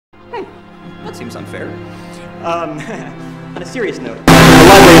Hey, that seems unfair. On a serious note,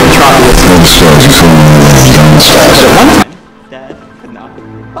 Dad could not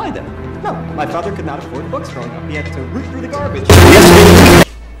buy them. No, my father could not afford books growing up. He had to root through the garbage. I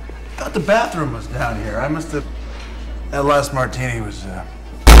thought the bathroom was down here. I must have... That last martini was, too many.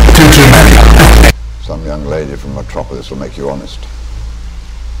 Some young lady from Metropolis will make you honest.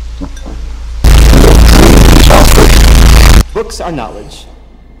 Books are knowledge,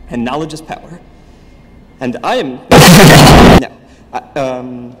 and knowledge is power. And I am...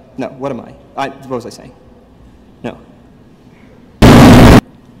 No, what am I? What was I saying? No.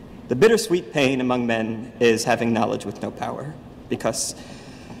 The bittersweet pain among men is having knowledge with no power, because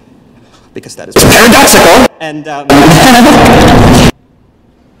that is paradoxical. And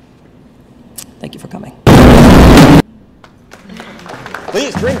thank you for coming.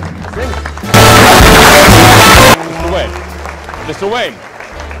 Please drink. Mr. Wayne.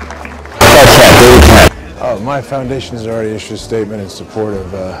 Oh, my foundation has already issued a statement in support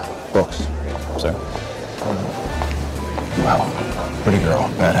of books. Sir. Well, pretty girl,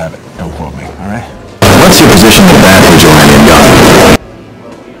 bad habit. Don't quote me, all right? What's your position on that vigilante gun?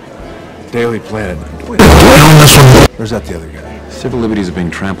 Daily Planet. Where's that the other guy? Civil liberties are being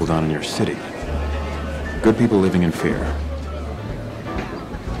trampled on in your city. Good people living in fear.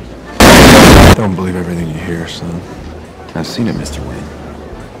 Don't believe everything you hear, son. I've seen it, Mr. Wayne.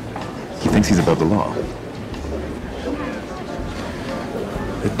 He thinks he's above the law.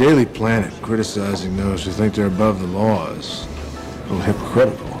 The Daily Planet criticizing those who think they're above the law is a little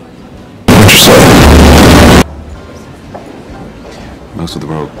hypocritical. Most of the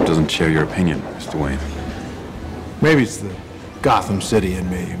world doesn't share your opinion, Mr. Wayne. Maybe it's the Gotham City in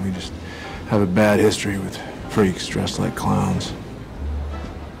me, and we just have a bad history with freaks dressed like clowns.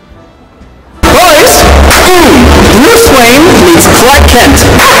 Boys! Bruce Wayne meets Clark Kent.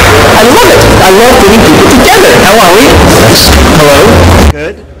 I love it! I love bringing people together. How are we? Hello?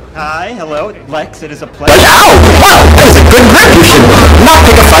 Good. Hi, hello. Lex, it is a pleasure. Ow! Wow, that is a good grip. You should not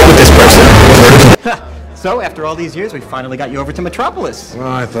pick a fight with this person. So, after all these years, we finally got you over to Metropolis. Well,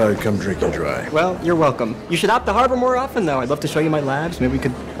 I thought I'd come drink you dry. Well, you're welcome. You should hop to Harbor more often, though. I'd love to show you my labs. Maybe we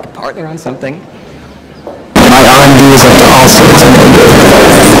could partner on something. My R&D is up to all sorts of no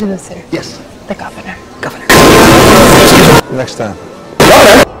good. Yes. The governor. Governor. Next time.